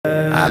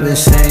I've been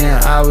saying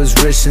I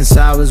was rich since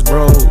I was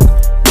broke.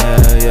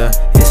 Yeah,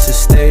 yeah, it's a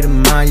state of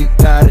mind, you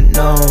gotta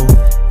know.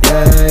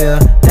 Yeah, yeah,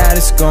 that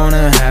it's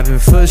gonna happen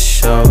for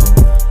sure.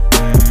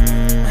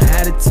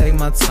 Had to take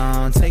my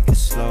time, take it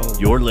slow.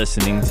 You're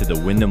listening to the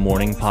Win the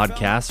Morning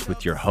podcast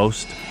with your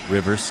host,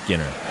 River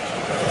Skinner.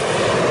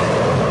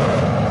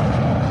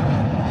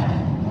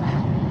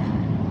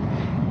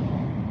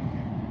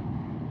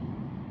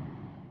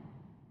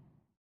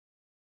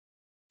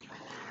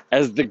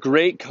 As the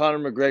great Conor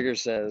McGregor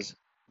says,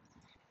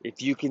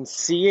 if you can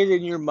see it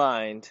in your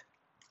mind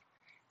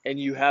and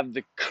you have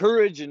the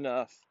courage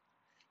enough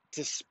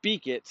to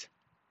speak it,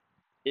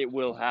 it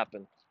will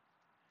happen.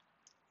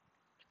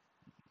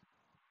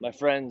 My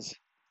friends,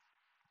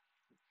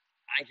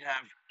 I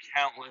have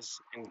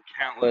countless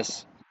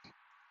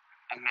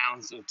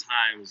amounts of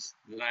times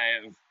that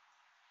I have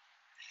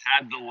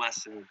had the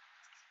lesson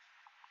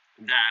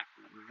that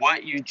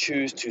what you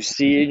choose to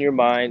see in your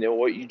mind and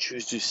what you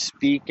choose to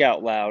speak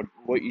out loud,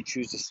 what you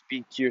choose to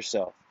speak to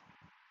yourself,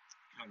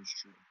 comes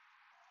true.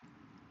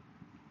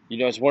 You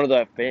know, it's one of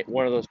those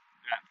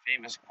that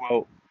famous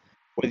quote: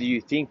 "Whether you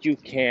think you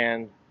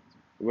can,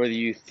 whether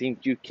you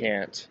think you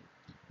can't,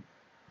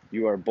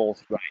 you are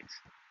both right."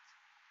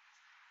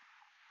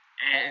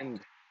 And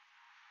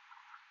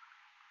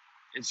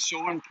it's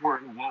so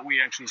important what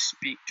we actually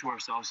speak to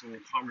ourselves in the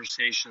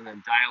conversation, the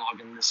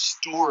dialogue, and the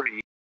story.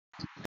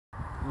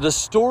 The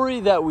story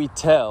that we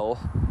tell,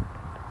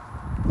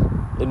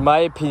 in my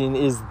opinion,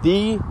 is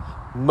the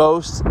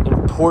most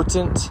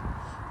important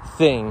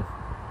thing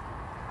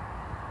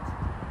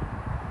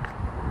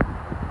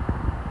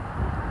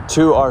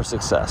to our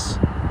success.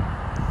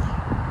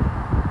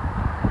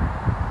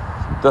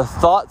 The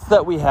thoughts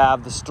that we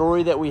have, the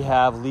story that we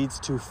have leads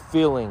to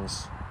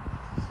feelings.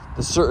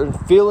 The certain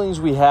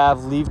feelings we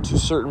have lead to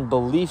certain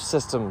belief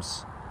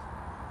systems.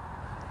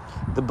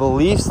 The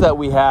beliefs that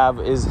we have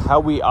is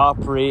how we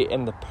operate,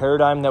 and the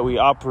paradigm that we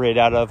operate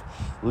out of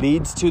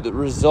leads to the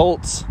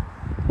results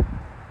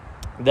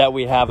that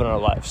we have in our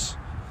lives.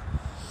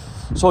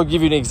 So I'll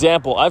give you an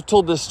example. I've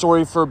told this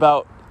story for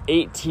about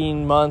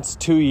 18 months,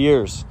 2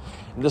 years.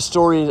 And the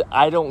story is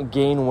I don't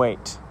gain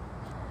weight.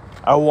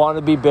 I want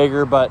to be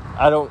bigger, but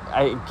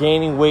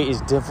gaining weight is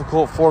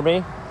difficult for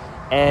me.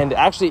 And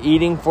actually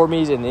eating for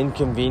me is an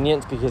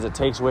inconvenience because it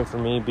takes away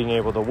from me being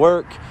able to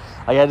work.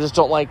 I just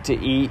don't like to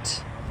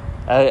eat.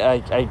 I'll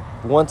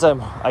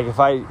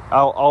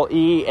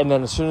eat, and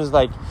then as soon as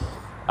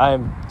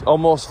I'm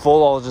almost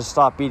full, I'll just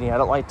stop eating. I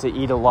don't like to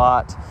eat a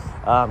lot.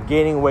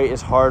 Gaining weight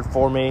is hard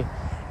for me,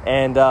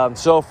 and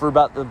so for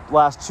about the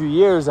last 2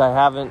 years, I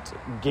haven't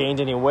gained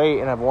any weight,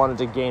 and I've wanted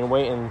to gain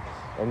weight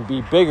and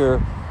be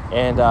bigger.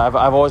 And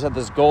I've always had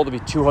this goal to be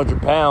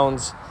 200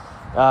 pounds,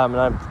 and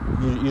I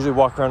usually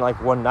walk around like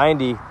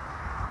 190.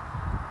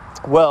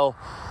 Well,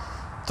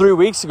 3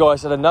 weeks ago, I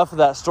said, enough of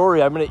that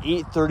story. I'm going to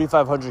eat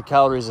 3,500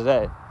 calories a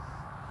day.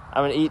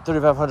 I'm going to eat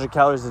 3,500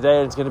 calories a day,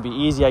 and it's going to be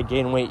easy. I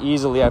gain weight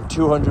easily. I'm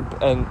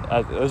 200, and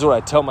this is what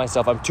I tell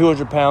myself. I'm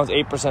 200 pounds,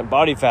 8%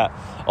 body fat.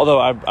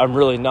 Although I'm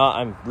really not.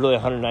 I'm really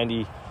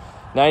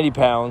 90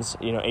 pounds,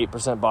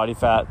 8% body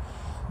fat.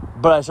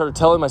 But I started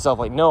telling myself,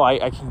 no,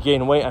 I can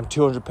gain weight. I'm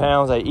 200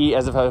 pounds. I eat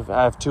as if I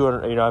have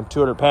 200, I'm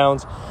 200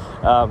 pounds.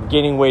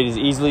 Gaining weight is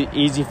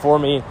easy for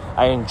me.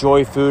 I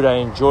enjoy food. I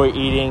enjoy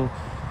eating,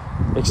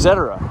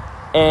 etc.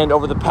 And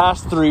over the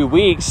past 3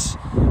 weeks,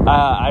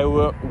 I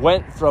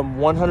went from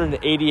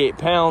 188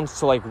 pounds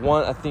to I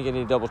think I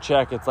need to double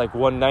check. It's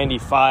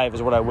 195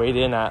 is what I weighed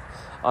in at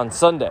on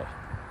Sunday.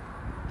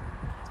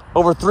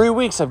 Over 3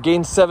 weeks, I've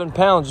gained 7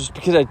 pounds just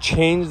because I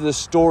changed the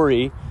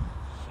story,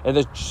 and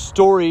the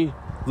story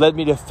led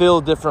me to feel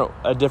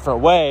a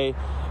different way,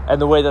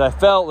 and the way that I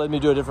felt led me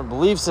to a different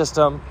belief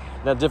system.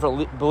 And that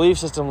different belief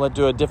system led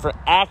to a different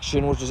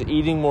action, which is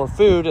eating more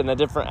food, and that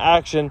different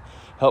action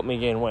helped me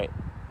gain weight.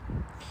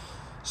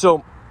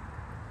 So,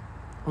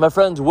 my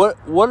friends, what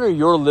are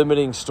your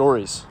limiting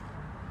stories?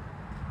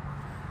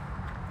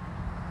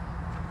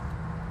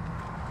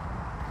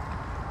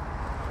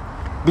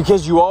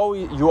 Because you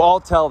all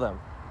tell them.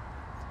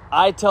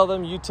 I tell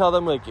them, you tell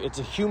them, it's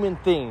a human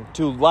thing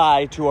to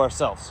lie to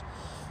ourselves.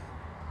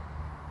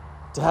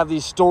 To have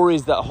these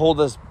stories that hold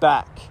us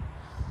back.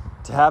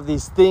 To have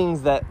these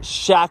things that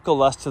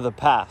shackle us to the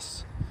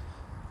past.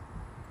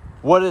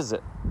 What is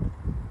it?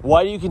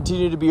 Why do you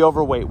continue to be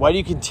overweight? Why do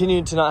you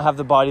continue to not have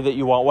the body that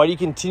you want? Why do you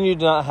continue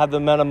to not have the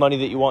amount of money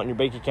that you want in your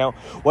bank account?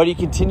 Why do you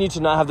continue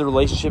to not have the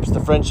relationships, the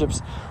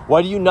friendships?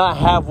 Why do you not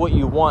have what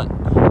you want?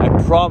 I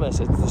promise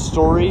it's the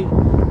story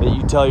that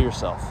you tell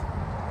yourself.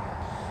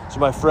 So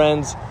my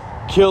friends,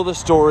 kill the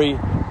story,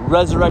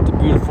 resurrect a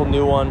beautiful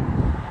new one,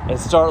 and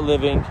start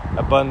living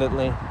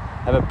abundantly.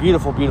 Have a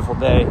beautiful, beautiful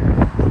day.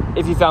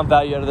 If you found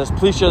value out of this,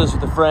 please share this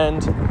with a friend.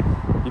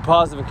 Be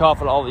positive and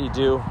confident in all that you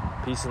do.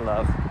 Peace and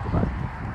love.